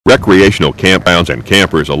Recreational campgrounds and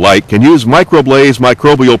campers alike can use Microbial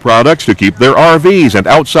microbial products to keep their RVs and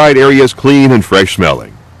outside areas clean and fresh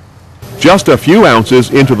smelling. Just a few ounces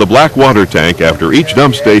into the black water tank after each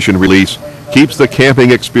dump station release keeps the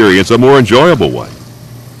camping experience a more enjoyable one.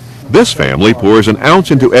 This family pours an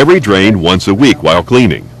ounce into every drain once a week while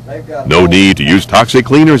cleaning. No need to use toxic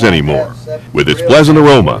cleaners anymore. With its pleasant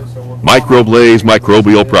aroma, Microbial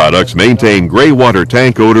microbial products maintain gray water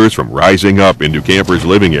tank odors from rising up into campers'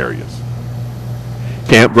 living areas.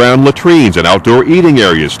 Campground latrines and outdoor eating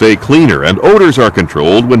areas stay cleaner and odors are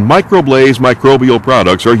controlled when Microbial microbial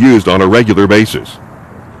products are used on a regular basis.